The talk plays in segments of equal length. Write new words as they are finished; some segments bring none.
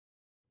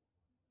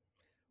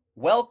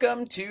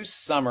Welcome to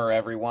summer,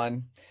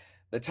 everyone.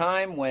 The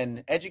time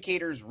when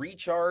educators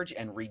recharge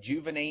and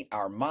rejuvenate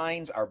our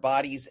minds, our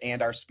bodies,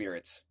 and our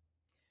spirits.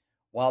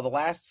 While the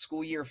last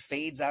school year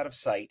fades out of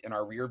sight in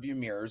our rearview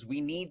mirrors,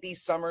 we need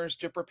these summers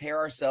to prepare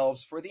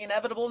ourselves for the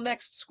inevitable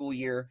next school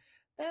year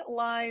that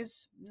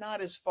lies not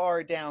as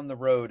far down the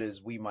road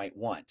as we might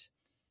want.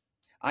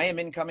 I am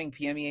incoming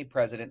PMEA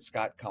President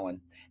Scott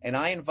Cullen, and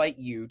I invite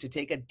you to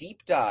take a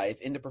deep dive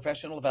into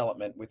professional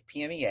development with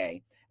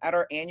PMEA at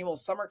our annual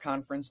summer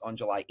conference on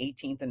July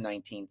 18th and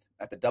 19th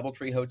at the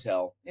Doubletree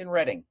Hotel in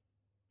Reading.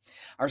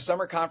 Our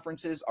summer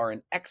conferences are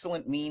an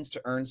excellent means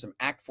to earn some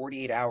AC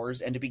 48 hours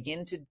and to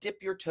begin to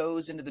dip your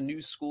toes into the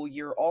new school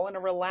year, all in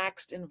a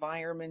relaxed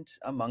environment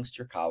amongst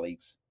your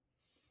colleagues.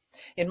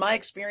 In my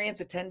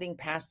experience attending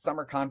past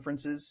summer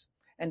conferences,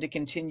 and to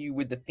continue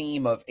with the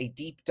theme of a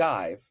deep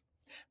dive,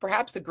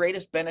 perhaps the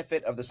greatest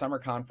benefit of the summer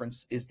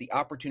conference is the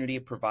opportunity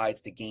it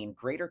provides to gain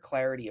greater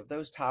clarity of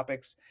those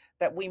topics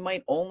that we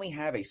might only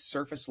have a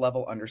surface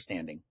level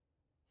understanding.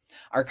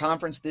 Our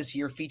conference this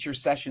year features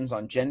sessions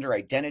on gender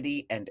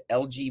identity and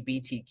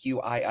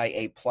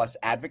LGBTQIA+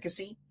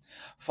 advocacy,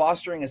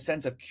 fostering a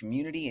sense of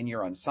community in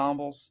your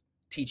ensembles,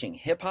 teaching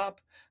hip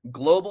hop,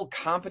 global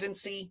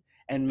competency,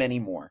 and many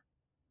more.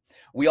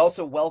 We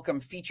also welcome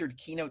featured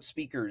keynote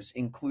speakers,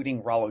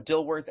 including Rollo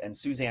Dilworth and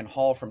Suzanne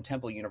Hall from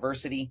Temple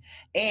University,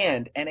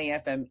 and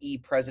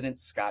NAFME President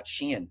Scott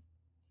Sheehan.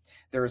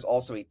 There is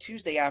also a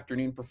Tuesday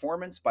afternoon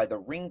performance by the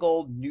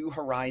Ringgold New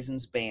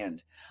Horizons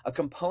Band, a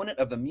component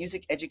of the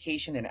music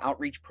education and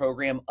outreach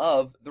program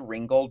of the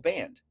Ringgold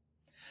Band.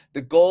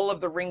 The goal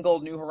of the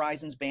Ringgold New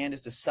Horizons Band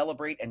is to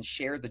celebrate and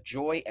share the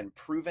joy and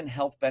proven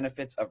health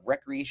benefits of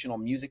recreational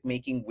music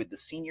making with the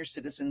senior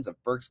citizens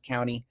of Berks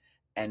County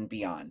and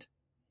beyond.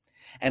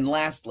 And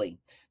lastly,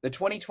 the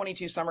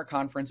 2022 Summer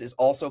Conference is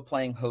also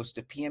playing host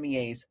to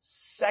PMEA's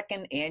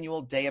second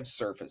annual Day of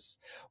Service,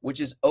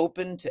 which is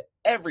open to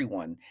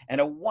everyone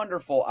and a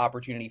wonderful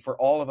opportunity for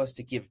all of us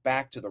to give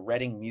back to the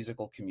Reading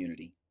musical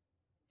community.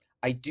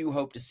 I do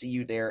hope to see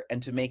you there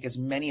and to make as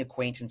many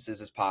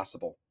acquaintances as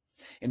possible.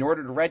 In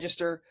order to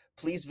register,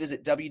 please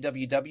visit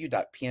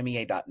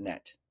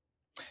www.pmea.net.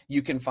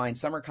 You can find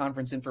summer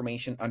conference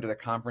information under the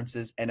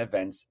Conferences and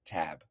Events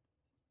tab.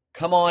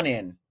 Come on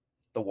in.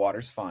 The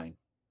water's fine.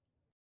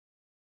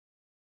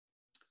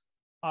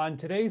 On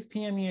today's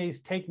PMEA's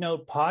Take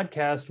Note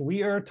podcast,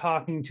 we are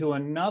talking to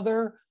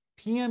another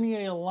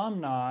PMEA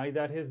alumni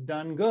that has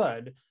done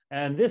good,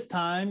 and this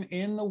time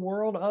in the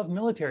world of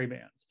military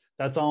bands.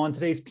 That's all on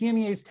today's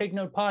PMEA's Take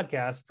Note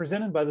podcast,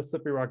 presented by the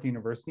Slippery Rock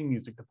University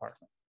Music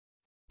Department.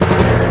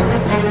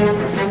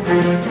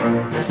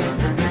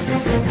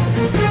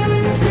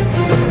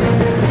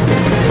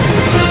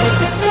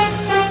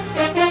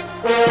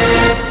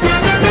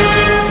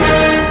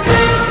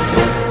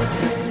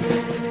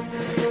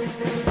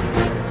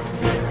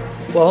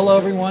 Well, hello,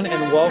 everyone,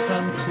 and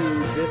welcome to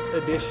this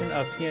edition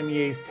of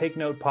PMEA's Take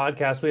Note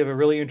podcast. We have a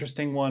really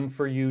interesting one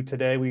for you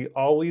today. We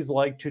always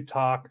like to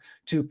talk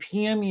to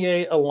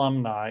PMEA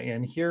alumni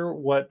and hear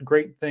what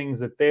great things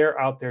that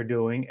they're out there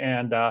doing,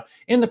 and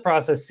in the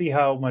process, see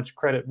how much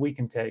credit we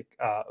can take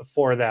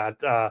for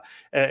that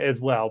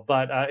as well.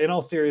 But in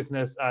all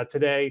seriousness,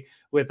 today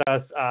with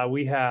us,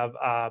 we have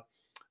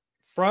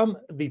from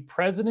the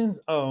President's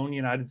own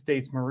United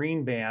States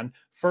Marine Band,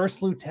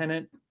 First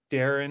Lieutenant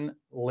Darren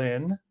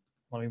Lin.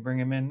 Let me bring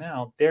him in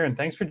now. Darren,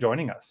 thanks for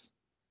joining us.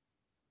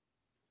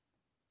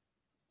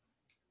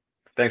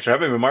 Thanks for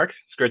having me, Mark.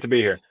 It's great to be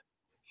here.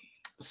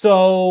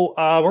 So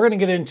we're going to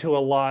get into a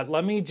lot.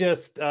 Let me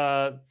just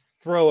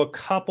throw a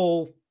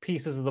couple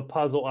pieces of the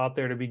puzzle out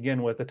there to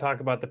begin with to talk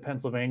about the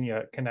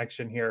Pennsylvania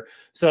connection here.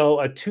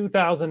 So a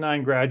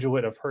 2009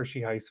 graduate of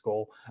Hershey High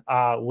School,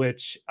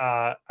 which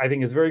I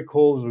think is very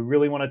cool, because we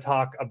really want to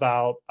talk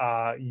about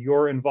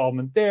your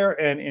involvement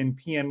there and in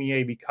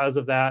PMEA because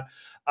of that.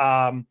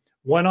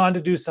 Went on to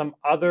do some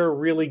other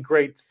really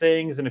great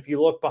things, and if you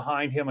look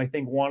behind him, I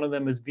think one of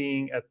them is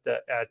being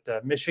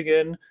at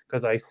Michigan,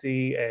 because I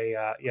see a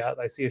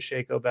I see a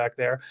Shako back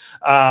there.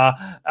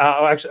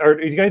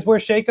 Actually, do you guys wear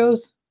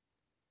Shakos?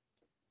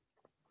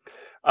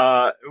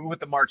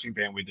 With the marching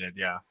band, we did,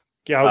 yeah.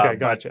 Yeah, okay,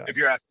 gotcha. If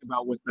you're asking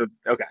about with the,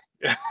 okay.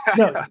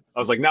 No. I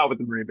was like, not with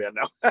the Marine Band,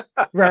 no.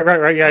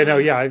 Right. Yeah, I know.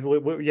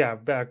 Yeah,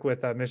 back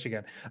with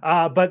Michigan.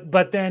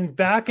 But then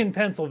back in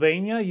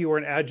Pennsylvania, you were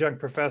an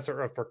adjunct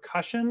professor of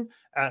percussion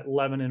at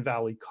Lebanon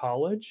Valley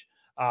College.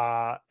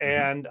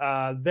 And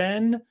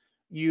then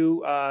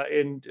you,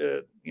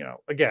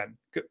 again,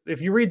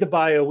 if you read the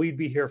bio, we'd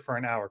be here for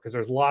an hour, because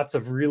there's lots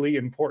of really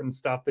important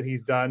stuff that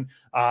he's done.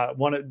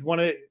 Want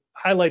to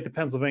highlight the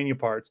Pennsylvania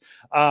parts.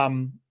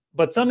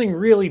 But something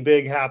really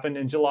big happened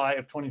in July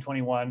of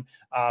 2021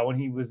 when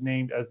he was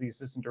named as the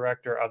assistant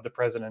director of the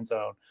President's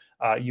own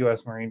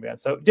U.S. Marine Band.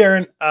 So,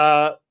 Darren,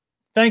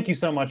 thank you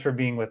so much for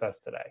being with us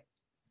today.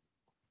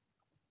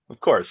 Of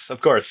course.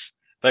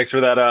 Thanks for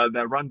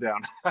that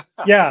rundown.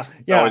 Yeah,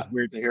 it's always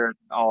weird to hear it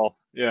all.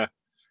 Yeah,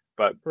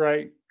 but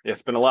right. Yeah,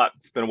 it's been a lot.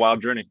 It's been a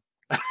wild journey.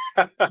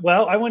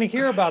 Well, I want to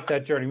hear about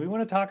that journey. We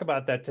want to talk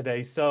about that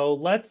today. So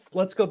let's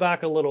go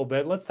back a little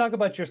bit. Let's talk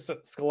about your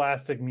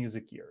scholastic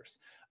music years.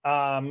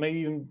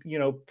 Maybe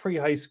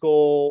pre-high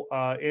school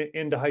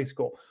into high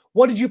school.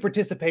 What did you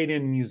participate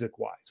in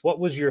music-wise? What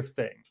was your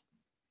thing?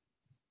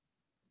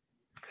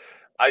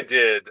 I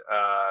did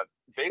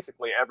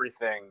basically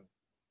everything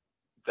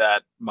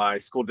that my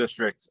school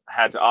district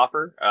had to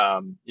offer.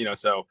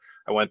 So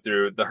I went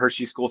through the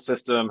Hershey school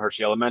system,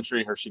 Hershey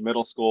Elementary, Hershey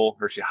Middle School,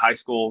 Hershey High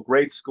School,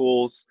 great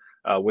schools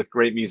with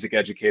great music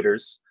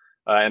educators.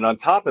 And on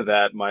top of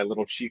that, my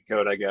little cheat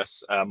code, I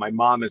guess, my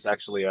mom is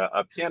actually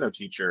a piano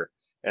teacher.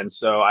 And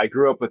so I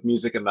grew up with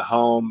music in the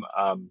home.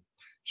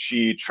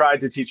 She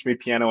tried to teach me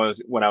piano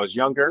when I was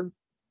younger.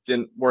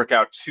 Didn't work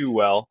out too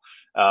well,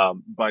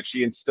 but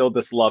she instilled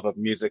this love of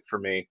music for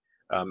me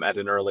at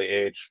an early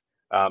age.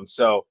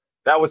 So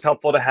that was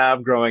helpful to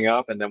have growing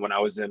up. And then when I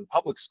was in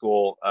public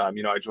school,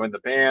 I joined the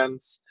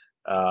bands,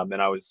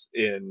 and I was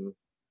in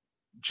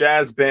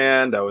jazz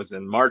band, I was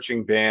in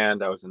marching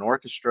band, I was in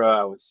orchestra,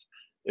 I was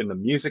in the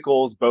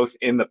musicals, both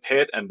in the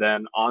pit and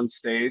then on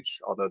stage,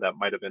 although that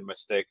might have been a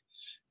mistake.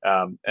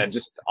 And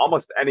just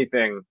almost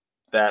anything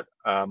that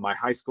my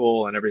high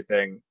school and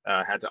everything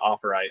had to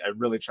offer, I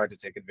really tried to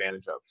take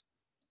advantage of.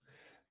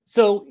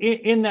 So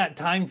in that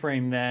time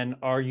frame, then,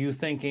 are you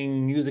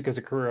thinking music as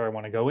a career I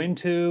want to go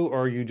into,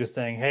 or are you just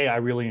saying, hey, I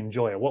really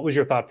enjoy it? What was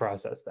your thought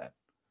process then?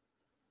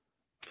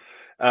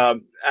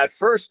 At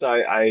first,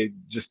 I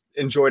just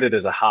enjoyed it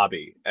as a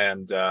hobby.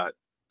 And,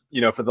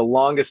 for the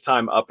longest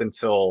time up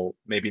until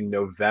maybe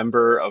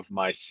November of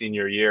my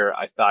senior year,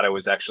 I thought I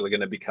was actually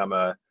going to become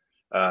a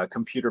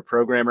computer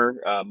programmer.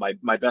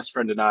 My best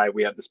friend and I,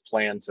 we had this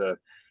plan to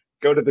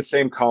go to the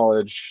same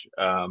college,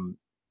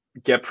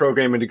 get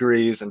programming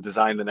degrees and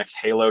design the next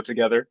Halo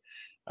together.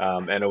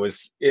 And it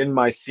was in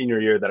my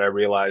senior year that I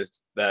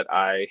realized that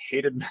I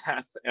hated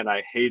math and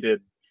I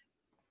hated,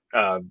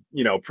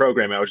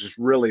 programming. I was just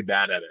really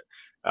bad at it.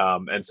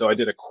 And so I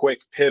did a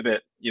quick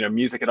pivot.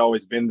 Music had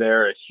always been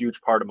there, a huge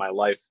part of my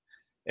life.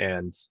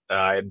 And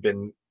I had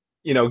been,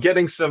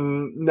 getting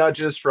some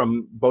nudges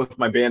from both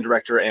my band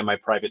director and my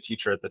private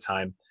teacher at the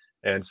time.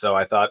 And so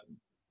I thought,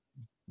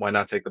 why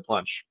not take the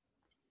plunge?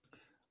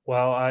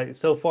 Well,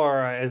 so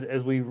far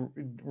as we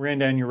ran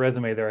down your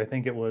resume there, I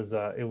think it was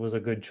a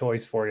good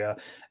choice for you.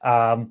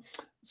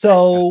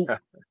 So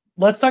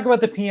let's talk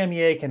about the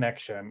PMEA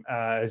connection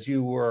as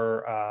you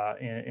were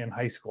in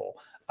high school.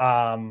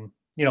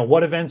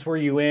 What events were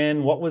you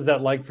in? What was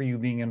that like for you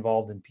being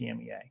involved in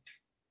PMEA?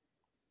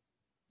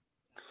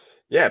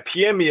 Yeah,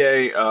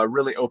 PMEA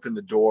really opened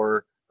the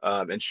door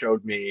and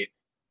showed me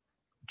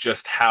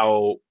just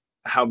how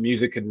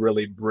music could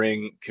really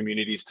bring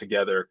communities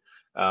together.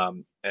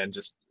 And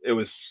just it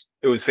was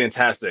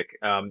fantastic.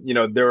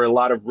 There were a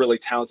lot of really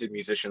talented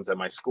musicians at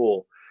my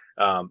school,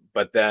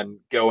 but then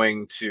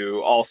going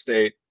to all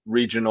state,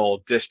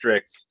 regional,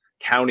 districts,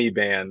 county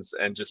bands,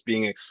 and just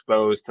being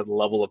exposed to the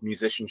level of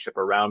musicianship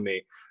around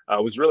me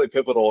was really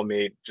pivotal in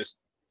me just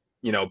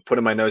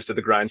putting my nose to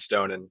the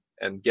grindstone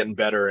and getting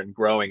better and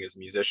growing as a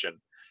musician.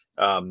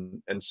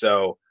 And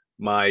so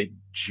my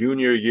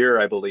junior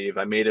year, I believe,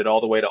 I made it all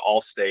the way to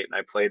All-State, and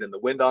I played in the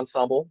wind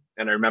ensemble.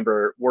 And I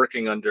remember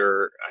working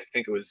under, I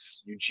think it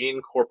was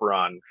Eugene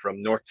Corporon from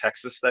North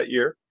Texas that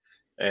year.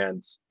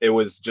 And it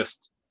was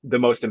just the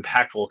most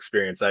impactful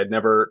experience. I had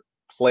never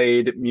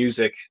played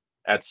music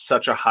at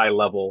such a high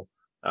level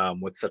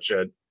with such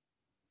a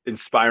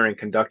inspiring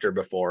conductor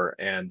before,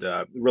 and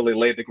really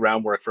laid the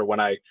groundwork for when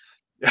I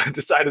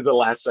decided to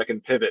last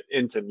second pivot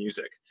into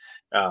music.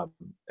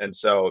 And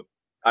so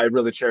I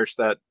really cherish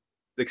that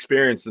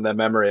experience and that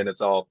memory, and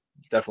it's all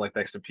definitely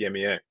thanks to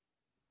PMEA.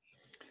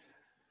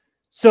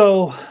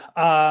 So,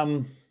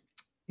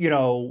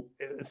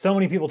 so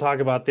many people talk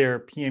about their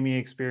PMEA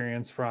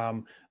experience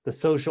from the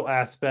social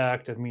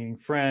aspect of meeting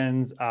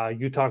friends.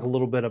 You talk a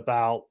little bit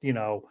about,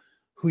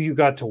 who you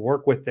got to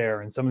work with there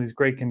and some of these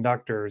great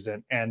conductors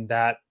and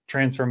that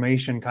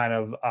transformation kind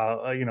of,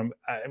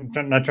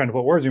 I'm not trying to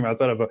put words in your mouth,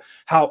 but of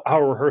how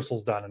a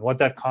rehearsal's done and what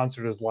that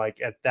concert is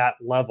like at that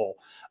level.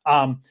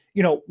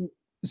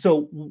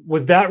 So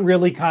was that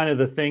really kind of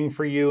the thing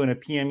for you in a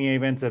PMEA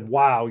event? Said,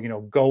 wow,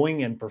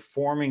 going and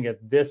performing at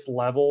this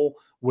level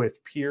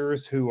with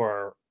peers who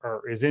are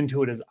as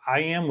into it as I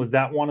am, was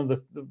that one of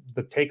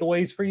the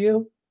takeaways for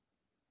you?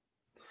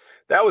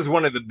 That was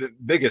one of the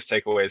biggest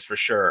takeaways for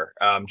sure.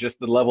 Just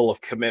the level of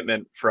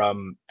commitment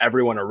from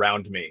everyone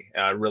around me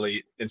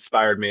really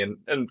inspired me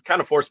and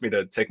kind of forced me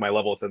to take my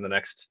level to the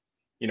next,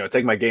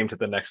 take my game to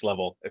the next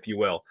level, if you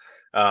will.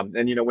 And,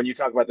 when you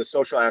talk about the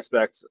social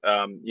aspects,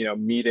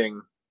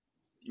 meeting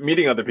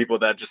other people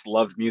that just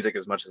loved music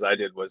as much as I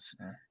did was,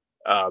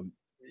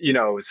 it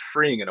was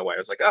freeing in a way. I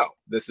was like, oh,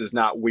 this is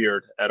not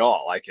weird at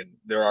all.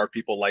 There are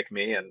people like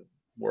me, and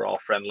we're all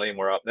friendly,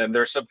 and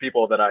there's some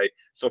people that I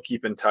still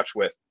keep in touch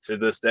with to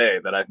this day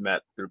that I've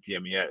met through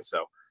PMEA.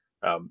 So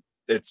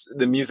it's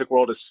the music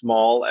world is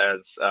small,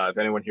 as if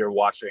anyone here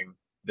watching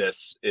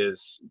this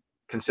is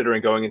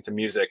considering going into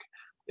music,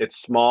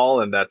 it's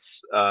small, and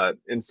that's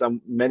in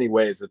many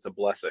ways it's a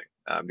blessing.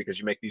 because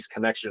you make these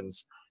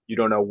connections. You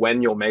don't know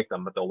when you'll make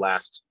them, but they'll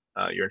last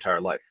your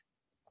entire life.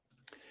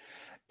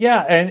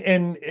 Yeah,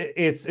 and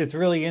it's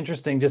really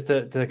interesting just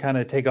to kind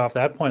of take off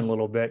that point a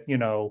little bit.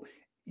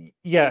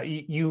 Yeah,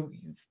 you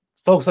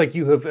folks like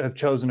you have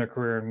chosen a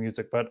career in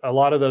music, but a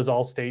lot of those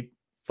All-State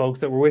folks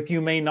that were with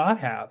you may not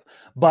have,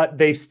 but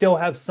they still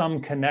have some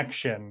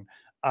connection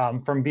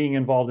from being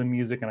involved in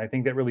music. And I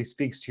think that really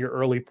speaks to your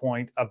early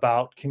point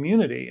about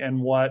community and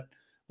what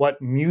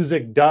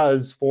music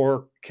does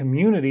for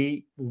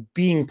community,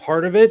 being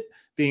part of it,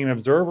 being an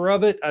observer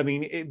of it. I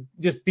mean,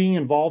 just being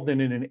involved in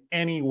it in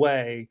any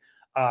way.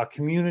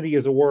 Community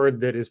is a word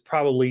that is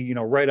probably,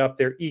 right up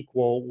there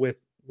equal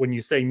with when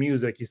you say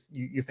music,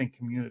 you think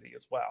community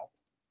as well.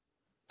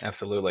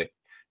 Absolutely.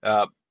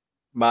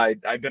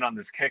 I've been on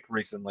this kick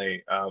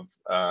recently of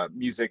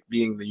music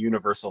being the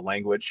universal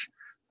language.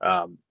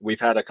 We've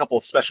had a couple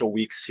of special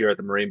weeks here at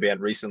the Marine Band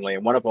recently,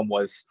 and one of them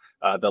was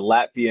the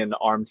Latvian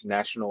Armed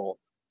National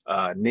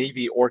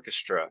Navy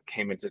Orchestra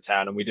came into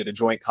town, and we did a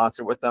joint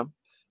concert with them,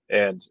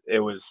 and it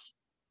was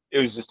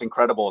just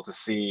incredible to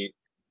see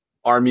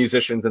our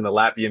musicians and the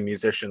Latvian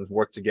musicians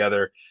work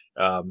together.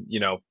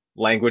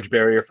 Language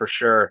barrier for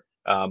sure.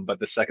 But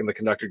the second the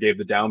conductor gave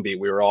the downbeat,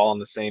 we were all on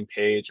the same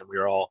page, and we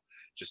were all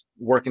just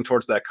working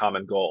towards that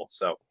common goal.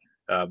 So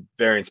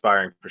very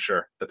inspiring for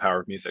sure, the power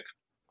of music.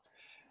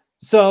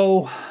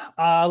 So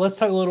let's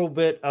talk a little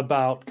bit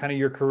about kind of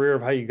your career,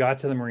 of how you got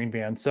to the Marine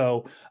Band.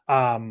 So,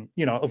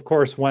 of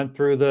course, went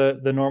through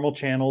the normal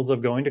channels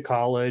of going to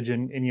college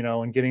and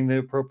getting the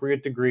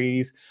appropriate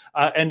degrees.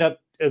 End up,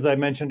 as I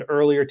mentioned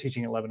earlier,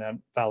 teaching at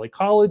Lebanon Valley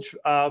College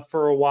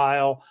for a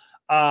while.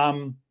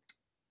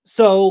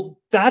 So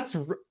that's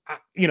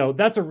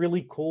a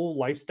really cool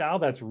lifestyle.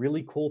 That's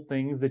really cool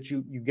things that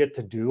you get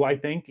to do, I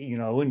think,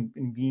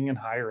 in being in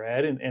higher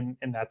ed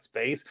and that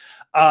space.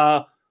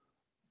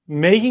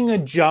 Making a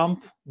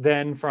jump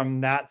then from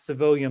that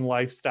civilian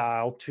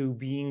lifestyle to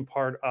being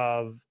part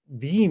of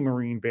the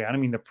Marine Band, I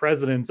mean, the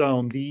president's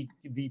own, the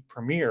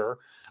premier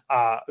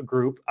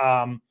group,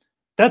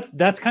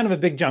 that's kind of a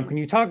big jump. Can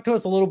you talk to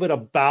us a little bit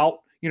about,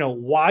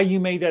 why you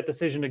made that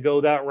decision to go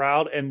that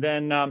route, and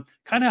then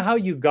kind of how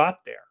you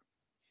got there?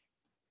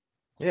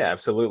 Yeah,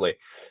 absolutely.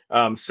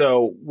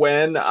 So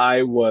when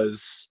I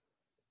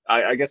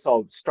guess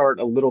I'll start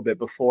a little bit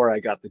before I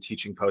got the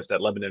teaching post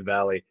at Lebanon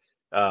Valley.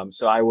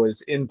 So I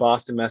was in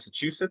Boston,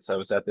 Massachusetts. I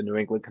was at the New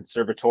England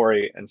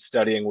Conservatory and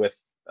studying with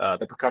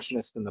the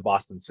percussionists in the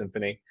Boston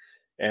Symphony.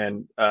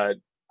 And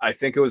I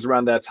think it was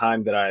around that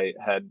time that I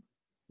had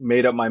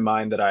made up my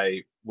mind that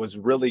I was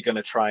really going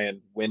to try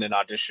and win an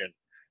audition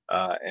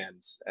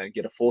and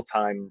get a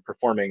full-time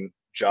performing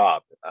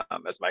job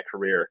as my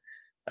career.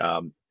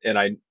 And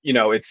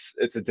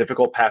it's a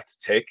difficult path to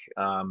take.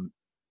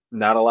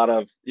 Not a lot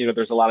of,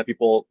 there's a lot of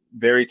people,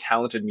 very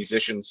talented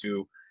musicians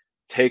who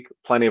take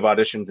plenty of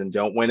auditions and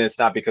don't win. It's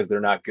not because they're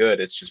not good.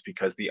 It's just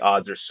because the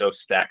odds are so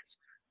stacked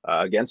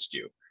against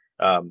you.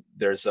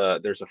 There's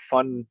a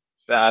fun,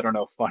 I don't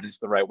know if fun is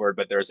the right word,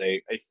 but there's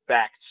a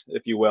fact,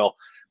 if you will,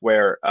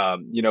 where,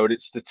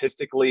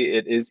 statistically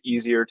it is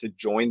easier to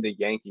join the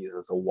Yankees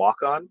as a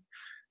walk-on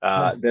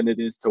than it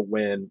is to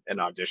win an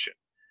audition.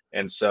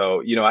 And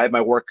so, I had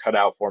my work cut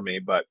out for me,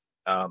 but,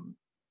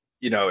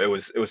 it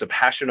was a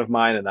passion of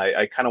mine, and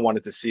I kind of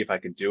wanted to see if I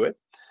could do it.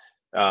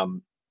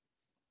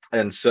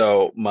 And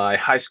so my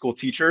high school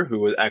teacher, who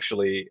was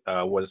actually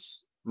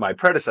was my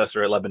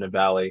predecessor at Lebanon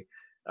Valley,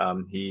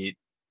 he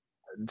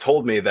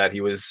told me that he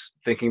was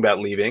thinking about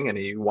leaving and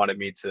he wanted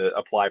me to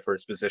apply for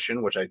his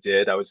position, which I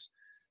did. I was,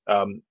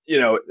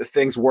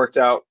 things worked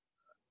out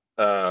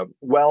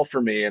well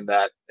for me in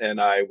that,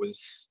 and I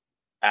was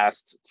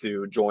asked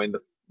to join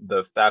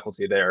the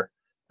faculty there.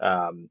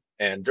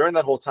 And during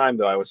that whole time,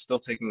 though, I was still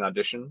taking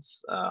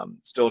auditions,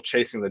 still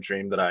chasing the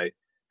dream that I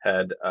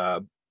had,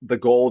 the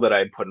goal that I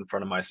had put in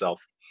front of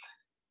myself.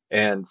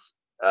 And,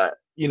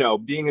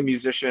 being a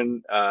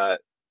musician,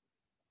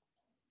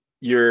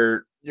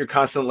 you're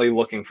constantly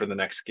looking for the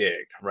next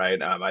gig, right?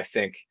 I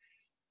think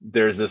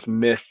there's this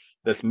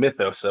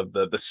mythos of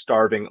the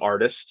starving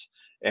artist,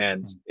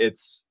 and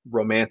it's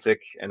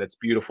romantic and it's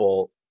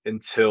beautiful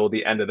until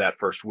the end of that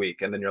first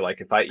week. And then you're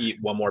like, if I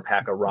eat one more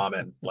pack of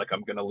ramen, like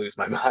I'm going to lose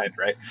my mind.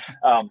 Right.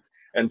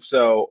 And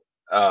so,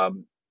 I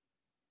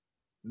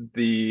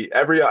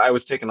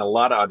was taking a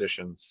lot of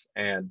auditions,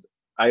 and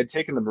I had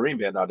taken the Marine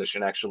Band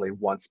audition actually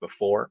once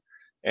before.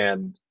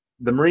 And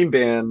the Marine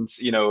Band,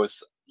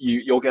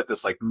 you'll get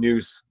this like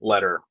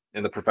newsletter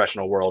in the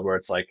professional world where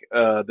it's like,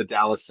 the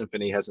Dallas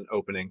Symphony has an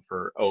opening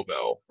for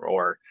oboe,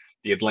 or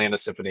the Atlanta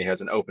Symphony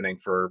has an opening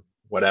for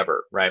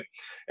whatever, right?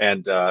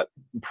 And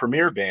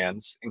premier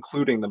bands,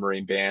 including the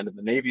Marine Band and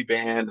the Navy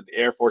Band and the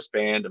Air Force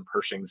Band and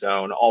Pershing's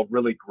Own, all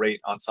really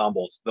great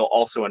ensembles, they'll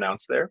also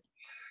announce there.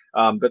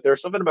 But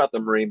there's something about the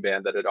Marine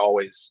Band that had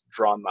always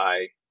drawn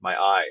my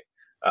eye.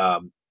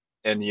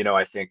 And,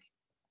 I think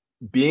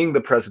being the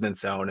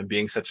President's Own and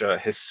being such a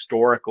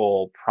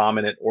historical,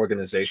 prominent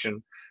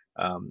organization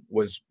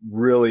was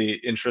really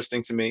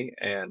interesting to me.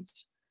 And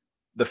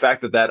the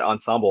fact that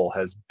ensemble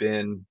has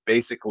been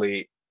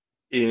basically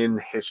in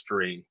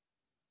history.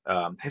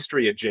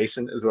 History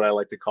adjacent is what I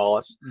like to call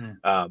us.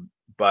 Mm.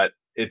 But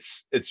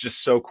it's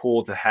just so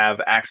cool to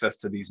have access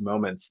to these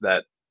moments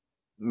that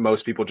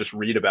most people just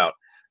read about.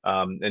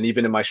 And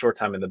even in my short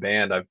time in the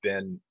band, I've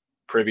been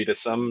privy to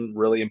some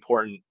really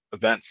important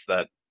events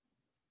that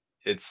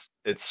it's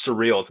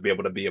surreal to be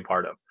able to be a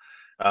part of.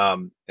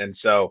 And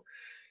so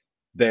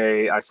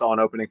I saw an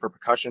opening for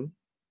percussion.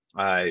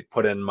 I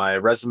put in my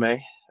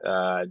resume,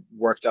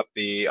 worked up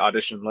the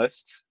audition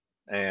list,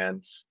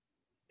 and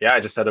yeah, I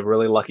just had a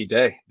really lucky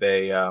day.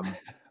 They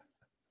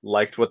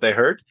liked what they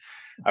heard.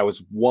 I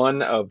was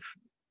one of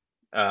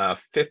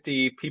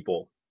 50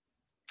 people,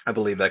 I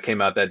believe, that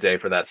came out that day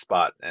for that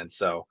spot. And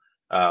so,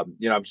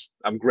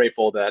 I'm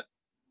grateful that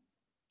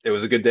it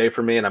was a good day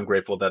for me, and I'm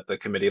grateful that the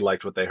committee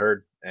liked what they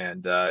heard.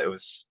 And it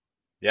was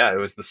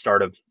the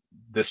start of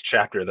this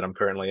chapter that I'm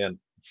currently in.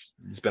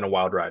 It's been a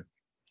wild ride.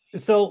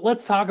 So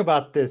let's talk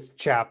about this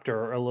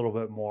chapter a little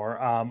bit more.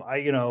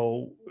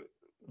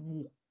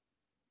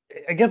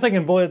 I guess I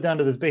can boil it down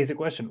to this basic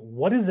question.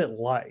 What is it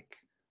like?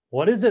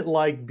 What is it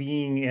like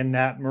being in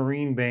that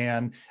Marine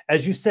band,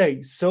 as you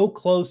say, so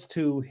close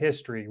to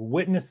history,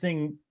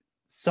 witnessing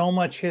so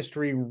much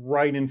history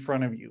right in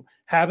front of you,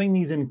 having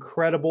these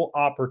incredible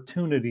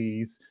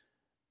opportunities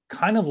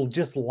kind of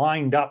just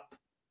lined up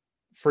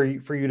for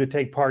you to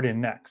take part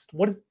in next?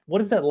 What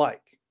is that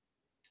like?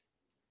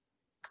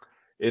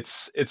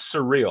 It's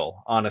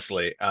surreal,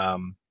 honestly.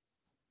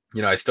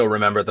 I still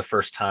remember the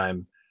first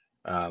time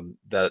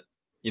that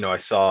I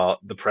saw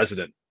the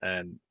president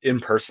and in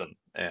person,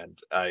 and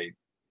I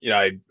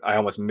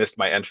almost missed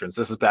my entrance.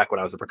 This is back when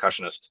I was a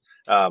percussionist,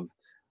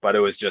 but it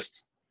was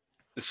just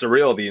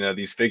surreal.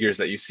 These figures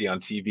that you see on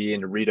TV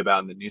and read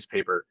about in the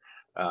newspaper,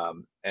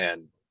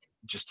 and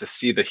just to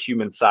see the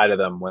human side of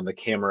them when the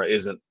camera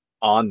isn't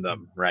on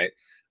them, right?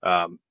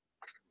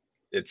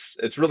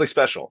 It's really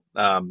special.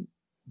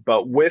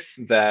 But with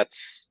that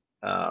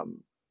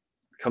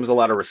comes a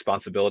lot of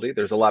responsibility.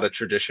 There's a lot of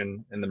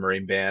tradition in the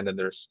Marine Band, and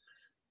there's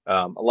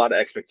a lot of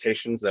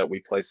expectations that we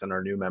place on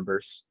our new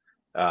members.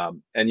 We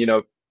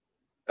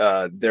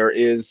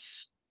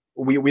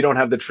don't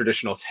have the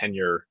traditional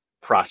tenure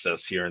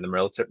process here in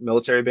the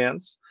military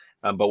bands,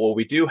 but what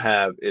we do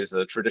have is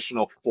a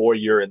traditional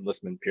 4-year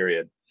enlistment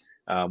period,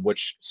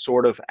 which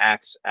sort of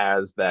acts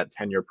as that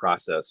tenure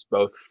process,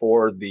 both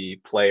for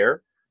the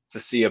player to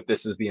see if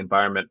this is the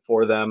environment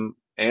for them,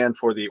 and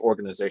for the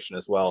organization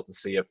as well, to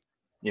see if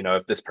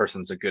this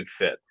person's a good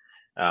fit.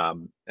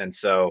 And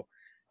so,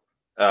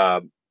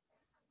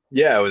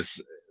 it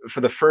was,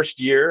 for the first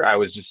year, I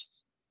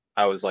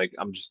was like,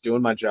 I'm just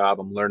doing my job.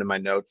 I'm learning my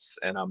notes,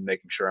 and I'm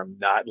making sure I'm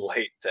not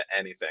late to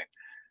anything.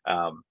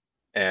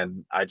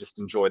 And I just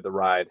enjoyed the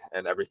ride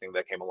and everything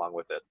that came along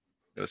with it.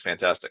 It was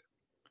fantastic.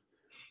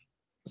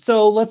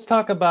 So let's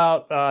talk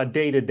about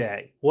day to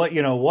day. What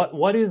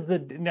is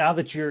now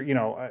that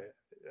you're,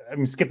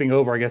 I'm skipping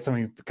over, I guess,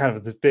 something kind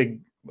of this big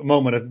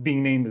moment of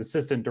being named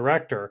assistant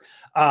director.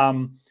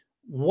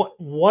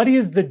 What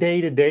is the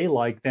day to day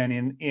like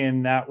then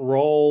in that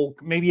role,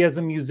 maybe as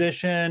a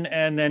musician,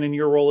 and then in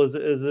your role as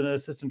an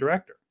assistant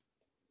director?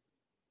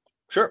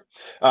 Sure.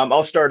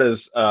 I'll start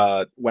as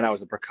when I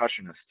was a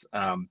percussionist.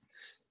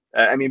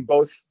 I mean,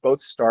 both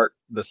start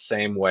the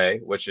same way,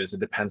 which is it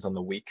depends on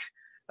the week.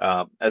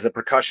 As a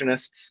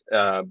percussionist,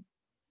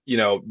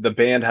 the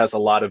band has a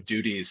lot of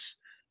duties,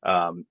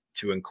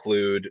 to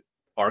include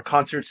our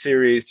concert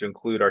series, to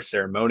include our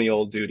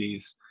ceremonial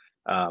duties.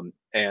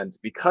 And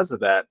because of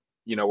that,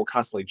 we're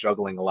constantly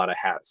juggling a lot of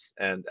hats.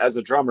 And as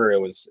a drummer, it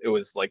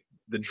was like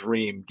the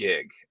dream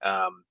gig.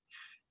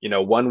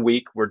 1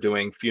 week we're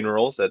doing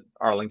funerals at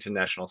Arlington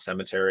National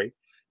Cemetery.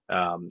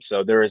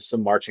 So there is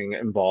some marching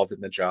involved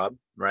in the job,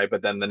 right?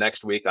 But then the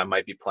next week I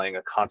might be playing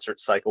a concert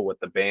cycle with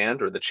the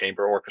band or the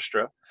chamber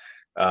orchestra.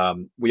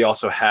 We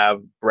also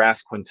have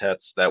brass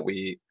quintets that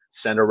we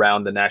send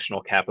around the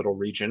National Capital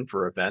Region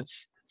for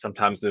events.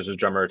 Sometimes there's a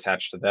drummer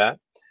attached to that.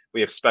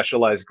 We have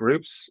specialized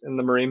groups in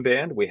the Marine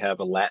Band. We have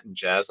a Latin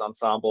jazz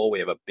ensemble. We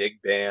have a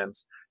big band.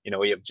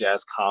 We have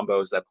jazz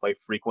combos that play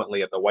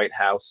frequently at the White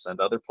House and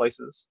other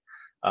places.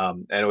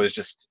 And it was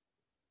just,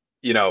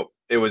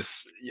 it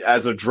was,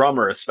 as a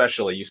drummer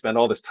especially, you spend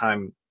all this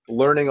time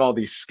learning all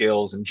these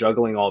skills and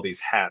juggling all these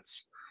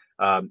hats.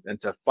 And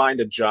to find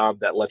a job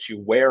that lets you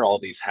wear all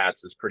these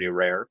hats is pretty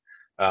rare.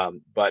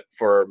 But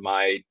for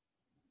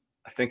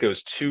I think it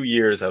was 2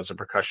 years I was a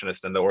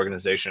percussionist in the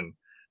organization.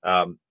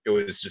 It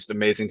was just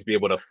amazing to be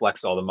able to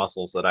flex all the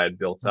muscles that I had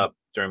built up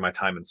during my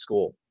time in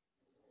school.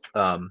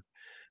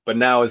 But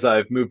now, as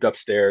I've moved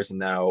upstairs, and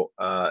now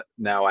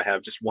I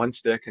have just one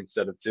stick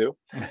instead of two.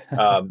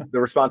 The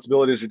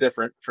responsibilities are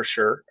different for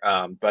sure.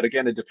 But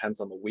again, it depends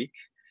on the week.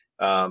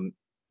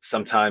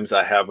 Sometimes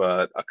I have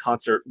a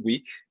concert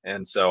week,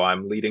 and so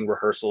I'm leading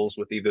rehearsals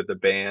with either the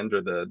band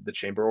or the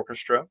chamber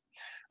orchestra.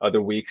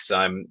 Other weeks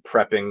I'm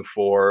prepping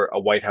for a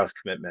White House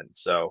commitment.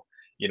 So,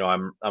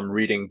 I'm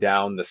reading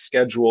down the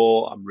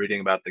schedule, I'm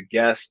reading about the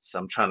guests,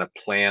 I'm trying to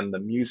plan the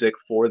music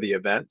for the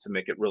event to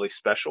make it really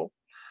special.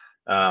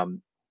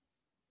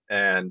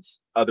 And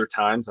other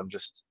times I'm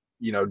just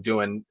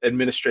doing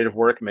administrative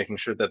work, making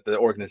sure that the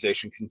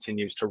organization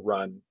continues to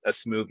run as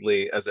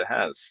smoothly as it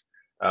has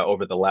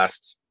over the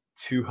last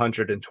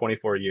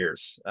 224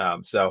 years.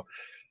 So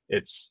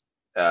it's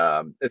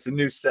a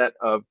new set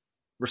of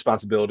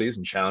responsibilities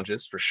and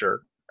challenges for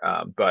sure.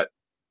 But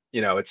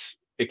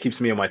it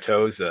keeps me on my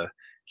toes,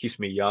 keeps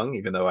me young,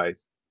 even though I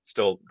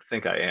still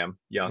think I am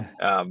young.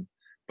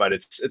 But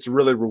it's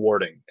really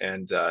rewarding,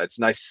 and it's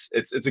nice.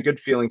 It's a good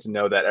feeling to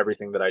know that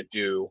everything that I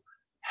do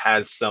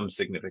has some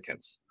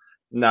significance,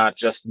 not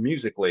just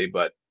musically,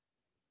 but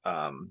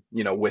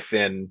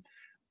within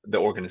the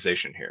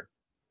organization here.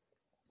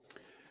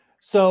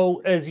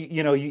 So, as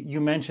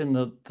you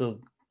mentioned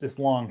this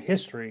long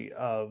history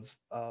of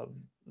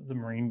the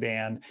Marine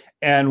Band,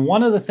 and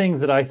one of the things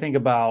that I think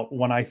about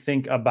when I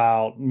think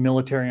about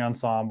military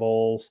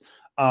ensembles,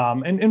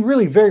 and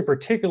really very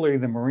particularly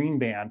the Marine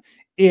Band,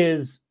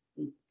 is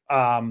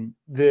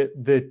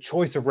the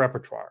choice of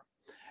repertoire,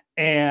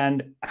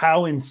 and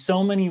how in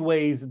so many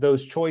ways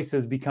those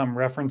choices become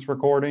reference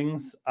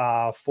recordings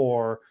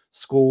for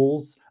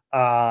schools,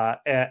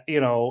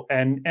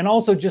 and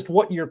also just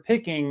what you're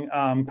picking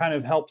kind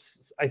of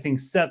helps, I think,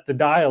 set the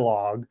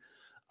dialogue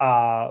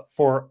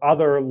for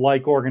other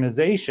like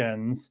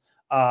organizations.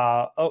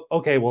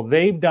 Okay, well,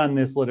 they've done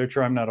this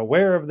literature. I'm not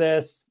aware of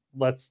this.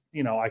 Let's,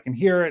 I can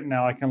hear it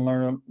now. I can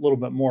learn a little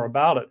bit more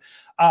about it.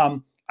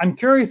 I'm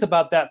curious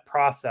about that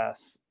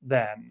process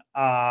then.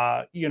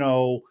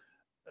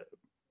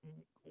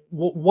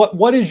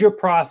 What is your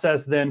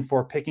process then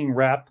for picking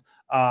rep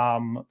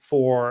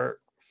for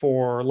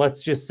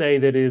let's just say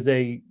that is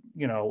a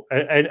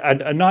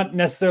not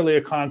necessarily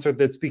a concert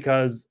that's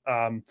because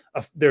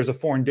there's a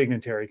foreign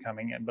dignitary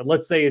coming in, but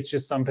let's say it's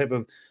just some type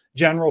of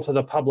general to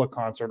the public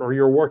concert, or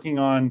you're working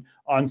on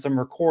some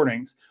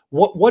recordings.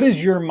 What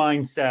is your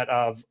mindset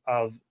of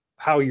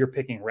how you're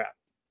picking rep?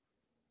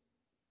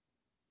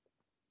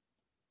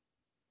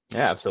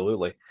 Yeah,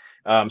 absolutely.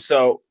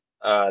 So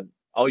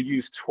I'll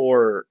use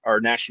our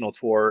national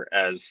tour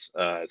as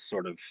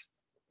sort of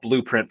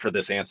blueprint for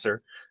this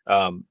answer.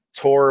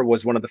 Tour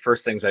was one of the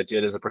first things I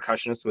did as a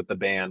percussionist with the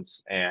band,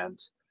 and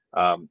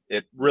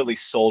it really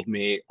sold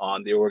me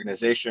on the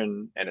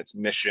organization and its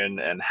mission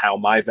and how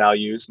my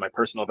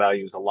personal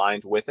values,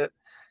 aligned with it.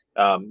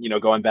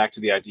 Going back to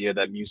the idea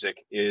that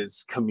music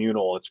is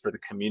communal, it's for the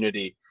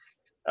community.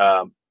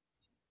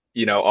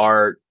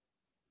 Our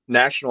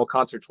national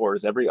concert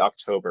tours every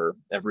October,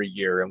 every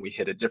year, and we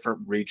hit a different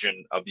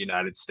region of the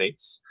United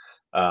States.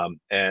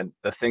 And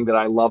the thing that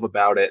I love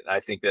about it, I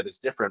think that is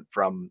different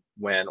from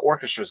when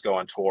orchestras go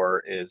on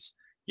tour, is,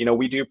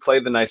 we do play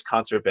the nice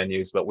concert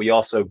venues, but we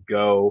also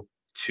go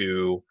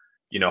to,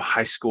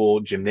 high school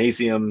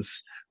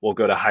gymnasiums. We'll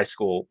go to high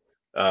school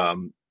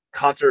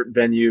concert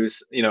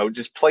venues,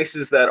 just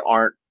places that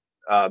aren't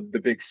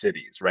the big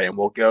cities, right? And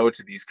we'll go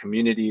to these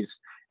communities,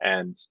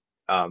 and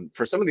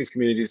for some of these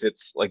communities,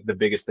 it's like the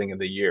biggest thing in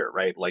the year,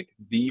 right? Like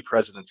the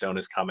President's Own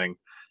is coming.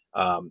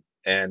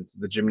 And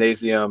the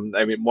gymnasium,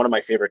 I mean, one of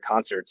my favorite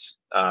concerts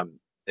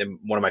and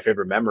one of my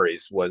favorite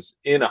memories was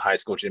in a high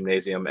school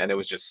gymnasium, and it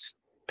was just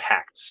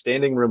packed,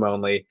 standing room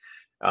only.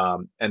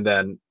 And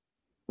then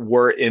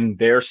we're in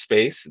their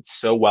space. It's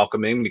so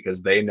welcoming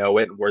because they know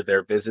it, and we're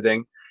there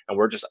visiting, and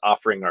we're just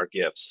offering our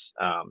gifts.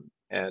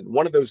 And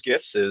one of those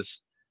gifts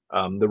is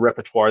the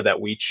repertoire that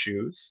we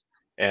choose.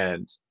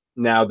 And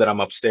now that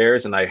I'm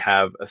upstairs and I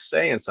have a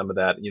say in some of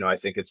that, I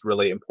think it's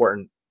really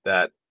important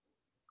that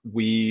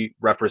we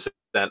represent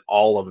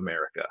all of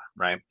America,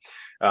 right?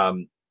 I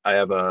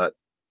have a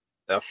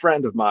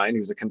friend of mine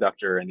who's a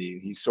conductor, and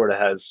he sort of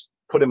has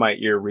put in my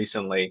ear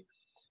recently.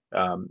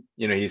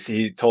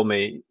 He told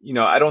me,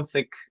 I don't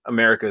think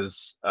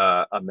America's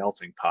a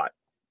melting pot,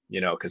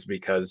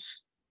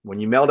 because when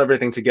you meld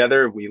everything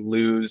together, we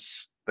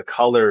lose the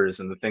colors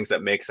and the things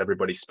that makes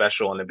everybody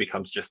special, and it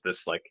becomes just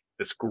this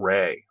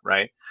gray,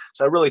 right?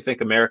 So I really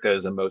think America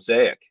is a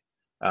mosaic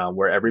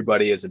where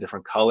everybody is a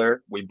different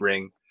color. We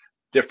bring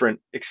different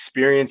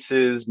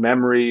experiences,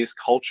 memories,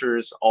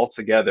 cultures all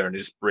together, and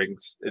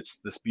it's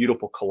this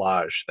beautiful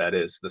collage that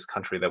is this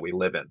country that we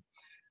live in.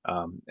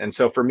 And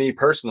so for me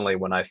personally,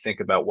 when I think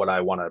about what I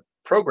want to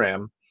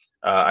program,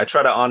 I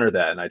try to honor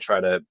that, and I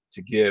try to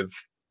give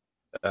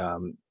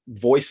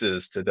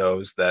voices to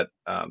those that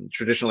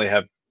traditionally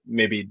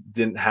maybe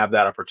didn't have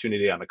that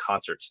opportunity on a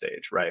concert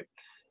stage, right?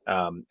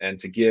 And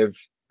to give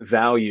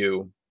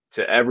value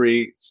to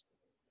every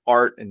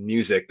art and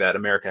music that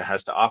America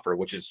has to offer,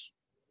 which is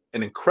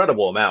an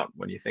incredible amount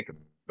when you think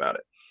about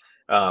it.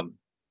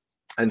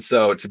 And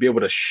so to be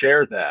able to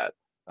share that,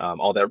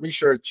 all that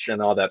research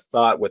and all that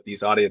thought with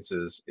these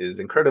audiences is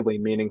incredibly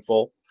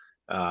meaningful.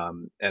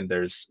 And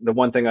there's the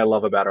one thing I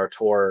love about our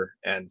tour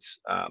and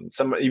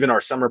even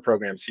our summer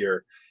programs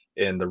here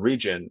in the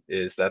region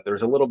is that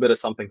there's a little bit of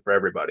something for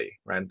everybody,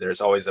 right?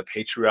 There's always a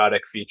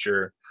patriotic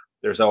feature.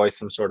 There's always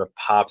some sort of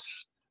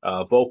pops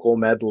vocal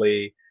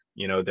medley.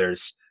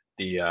 There's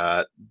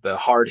the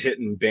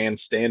hard-hitting band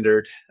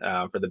standard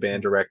for the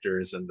band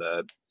directors and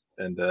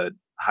the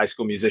high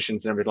school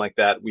musicians and everything like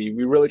that. We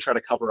really try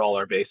to cover all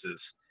our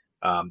bases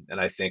And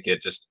I think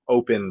it just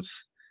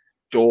opens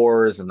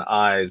doors and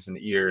eyes and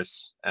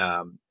ears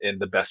in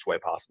the best way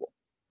possible.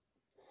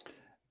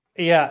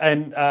 Yeah,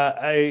 and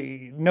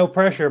I no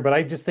pressure, but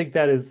I just think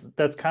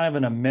that's kind of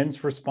an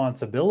immense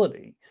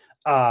responsibility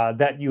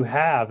that you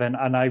have, and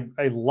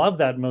I love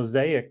that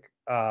mosaic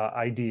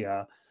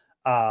idea,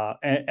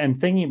 and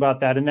thinking about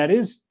that, and that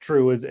is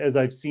true as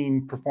I've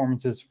seen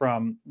performances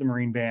from the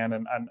Marine Band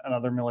and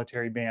other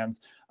military bands.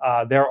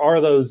 There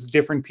are those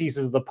different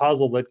pieces of the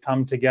puzzle that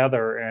come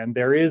together, and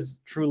there is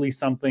truly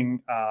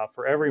something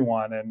for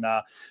everyone. And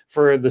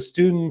for the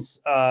students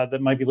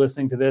that might be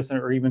listening to this,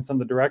 or even some of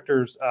the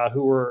directors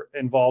who were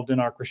involved in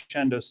our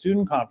Crescendo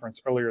Student Conference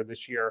earlier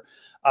this year,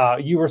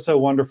 you were so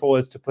wonderful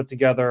as to put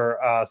together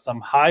some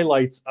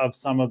highlights of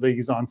some of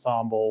these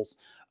ensembles.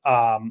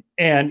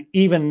 And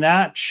even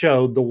that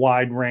showed the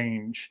wide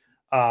range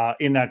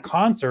in that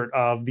concert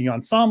of the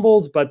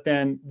ensembles, but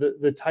then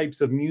the types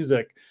of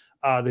music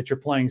that you're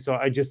playing. So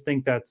I just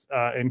think that's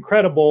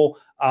incredible.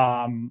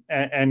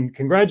 And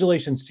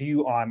congratulations to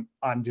you on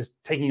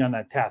just taking on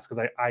that task,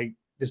 because I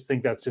just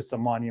think that's just a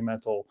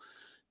monumental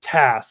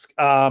task.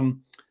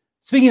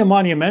 Speaking of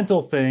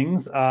monumental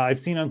things, I've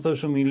seen on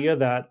social media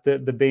that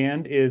the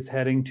band is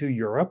heading to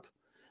Europe.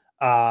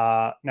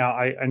 Now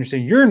I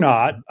understand you're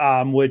not,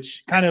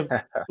 which kind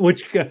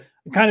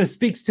of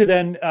speaks to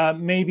then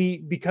maybe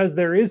because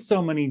there is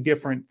so many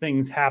different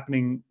things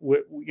happening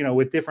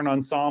with different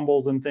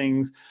ensembles and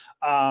things.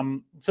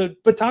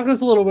 But talk to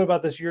us a little bit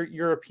about this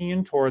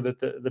European tour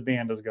that the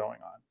band is going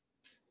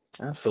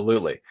on.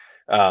 Absolutely.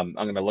 I'm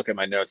going to look at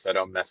my notes so I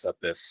don't mess up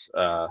this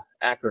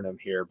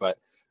acronym here, but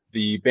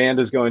the band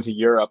is going to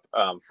Europe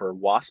for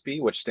WASPI,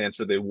 which stands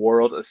for the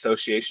World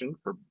Association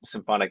for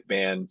Symphonic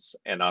Bands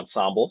and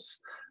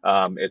Ensembles.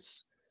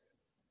 It's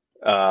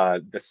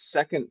the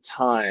second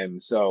time.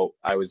 So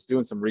I was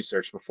doing some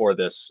research before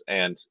this,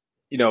 and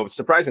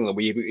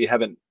surprisingly, we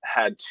haven't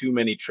had too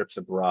many trips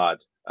abroad.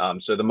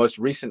 So the most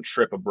recent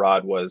trip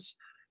abroad was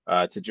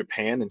to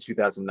Japan in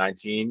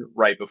 2019,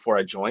 right before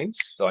I joined.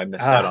 So I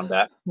missed out on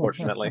that,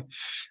 fortunately.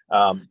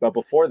 But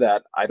before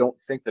that, I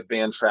don't think the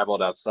band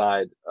traveled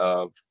outside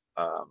of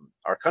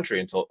our country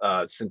until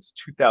since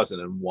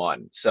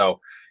 2001. So,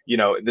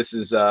 this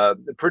is a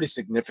pretty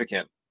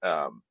significant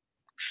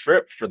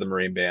trip for the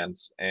Marine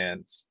Bands,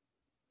 and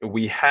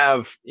we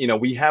have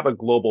a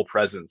global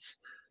presence,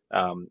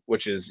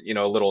 which is a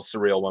little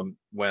surreal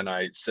when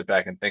I sit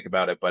back and think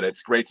about it. But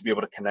it's great to be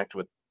able to connect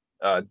with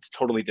a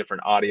totally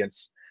different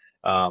audience,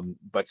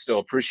 but still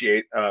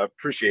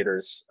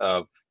appreciators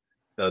of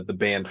the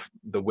band,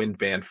 the wind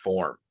band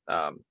form.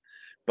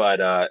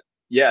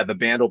 Yeah, the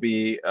band will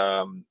be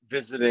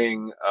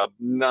visiting a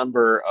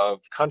number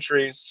of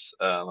countries.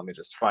 Let me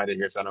just find it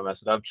here so I don't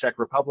mess it up. Czech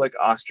Republic,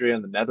 Austria,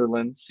 and the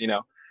Netherlands.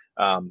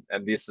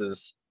 And this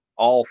is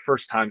all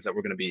first times that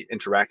we're going to be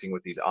interacting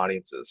with these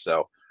audiences.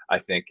 So I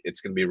think it's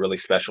going to be really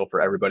special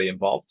for everybody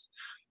involved,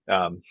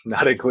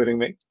 not including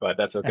me, but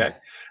that's okay.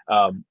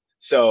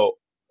 So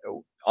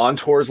on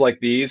tours like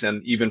these,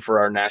 and even for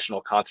our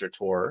national concert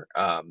tour,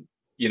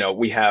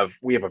 we have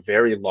a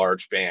very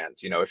large band.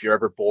 If you're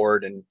ever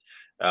bored and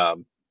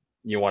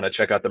you want to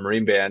check out the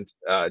Marine Band,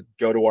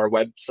 go to our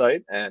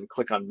website and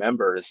click on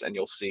members, and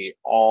you'll see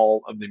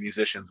all of the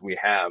musicians we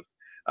have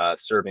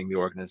serving the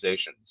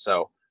organization.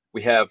 So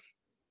we have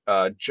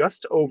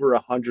just over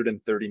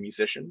 130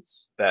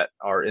 musicians that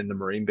are in the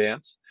Marine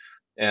Band.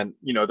 And,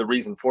 the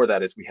reason for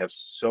that is we have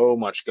so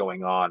much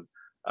going on.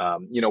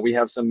 We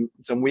have some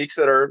weeks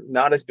that are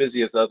not as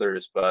busy as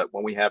others, but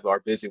when we have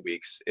our busy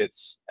weeks,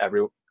 it's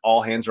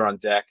all hands are on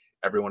deck.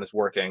 Everyone is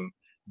working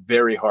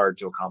very hard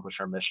to accomplish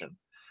our mission.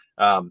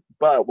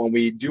 But when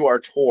we do our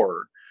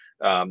tour,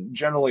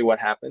 generally what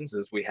happens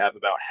is we have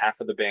about half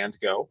of the band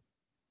go,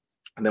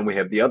 and then we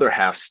have the other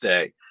half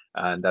stay.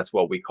 And that's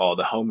what we call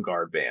the home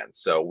guard band.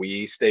 So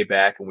we stay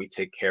back and we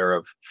take care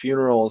of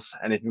funerals,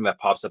 anything that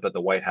pops up at the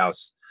White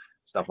House,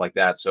 stuff like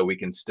that, so we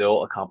can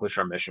still accomplish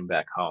our mission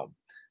back home.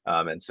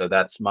 And so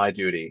that's my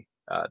duty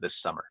this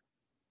summer.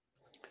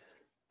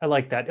 I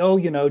like that. Oh,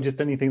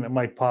 just anything that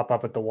might pop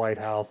up at the White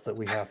House that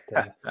we have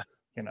to,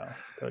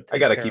 go I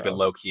got to keep it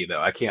low key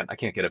though. I can't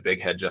get a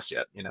big head just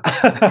yet.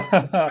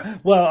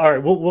 Well, all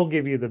right, we'll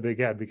give you the big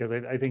head because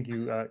I think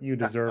you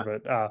deserve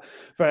it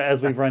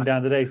as we've run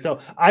down today. So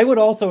I would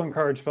also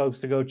encourage folks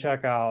to go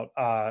check out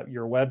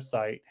your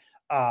website.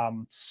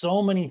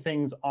 So many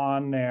things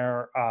on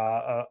there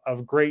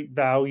of great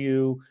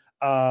value.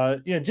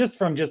 Just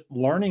from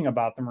learning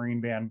about the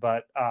Marine Band,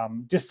 but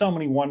just so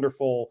many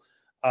wonderful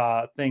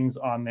things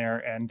on there,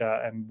 and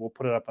we'll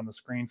put it up on the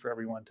screen for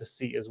everyone to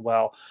see as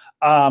well.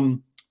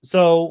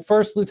 So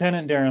First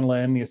Lieutenant Darren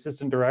Lin, the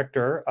Assistant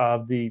Director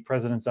of the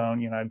President's Own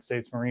United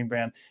States Marine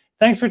Band,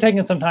 thanks for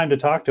taking some time to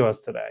talk to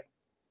us today.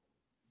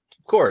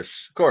 Of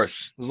course. It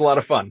was a lot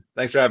of fun.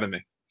 Thanks for having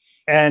me.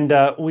 And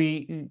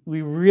we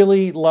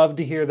really love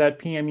to hear that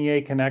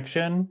PMEA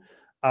connection.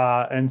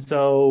 And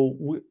so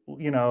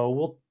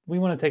we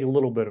want to take a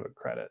little bit of a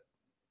credit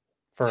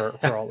for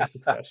all the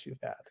success you've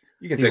had.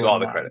 You can take all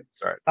the credit.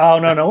 Sorry. Oh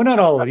no, not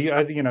all of it. You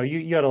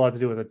had a lot to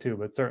do with it too,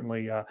 but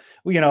certainly,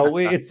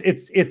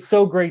 it's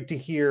so great to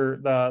hear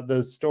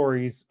those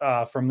stories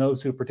from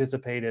those who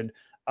participated,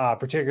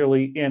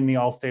 particularly in the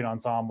all-state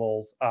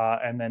ensembles,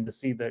 and then to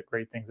see the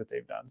great things that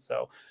they've done.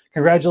 So,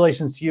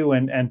 congratulations to you,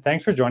 and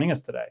thanks for joining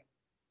us today.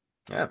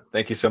 Yeah,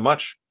 thank you so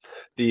much.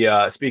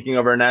 Speaking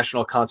of our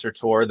national concert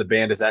tour, the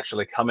band is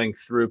actually coming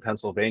through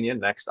Pennsylvania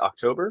next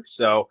October.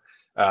 So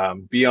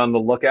be on the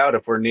lookout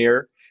if we're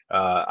near.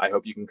 I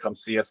hope you can come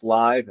see us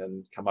live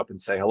and come up and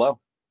say hello.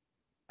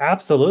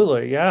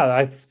 Absolutely,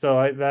 yeah.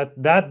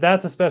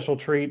 That's a special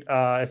treat.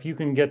 If you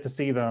can get to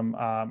see them,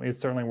 it's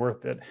certainly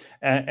worth it.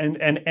 And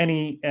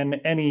any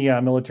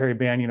military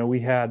band,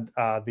 we had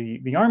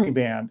the Army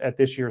band at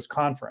this year's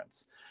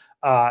conference,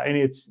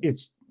 and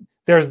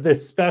there's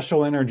this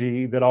special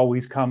energy that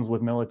always comes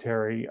with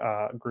military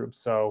groups.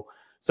 So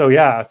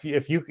yeah,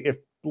 if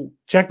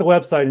check the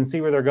website and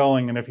see where they're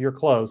going, and if you're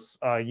close,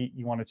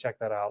 you want to check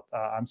that out.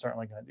 I'm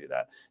certainly going to do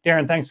that.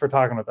 Darren, thanks for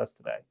talking with us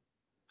today.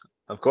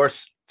 Of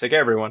course. Take care,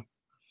 everyone.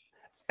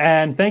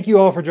 And thank you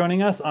all for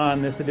joining us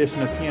on this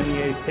edition of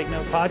PMEA's Take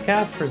Note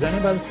podcast,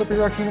 presented by the Slippery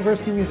Rock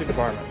University Music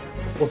Department.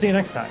 We'll see you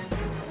next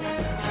time.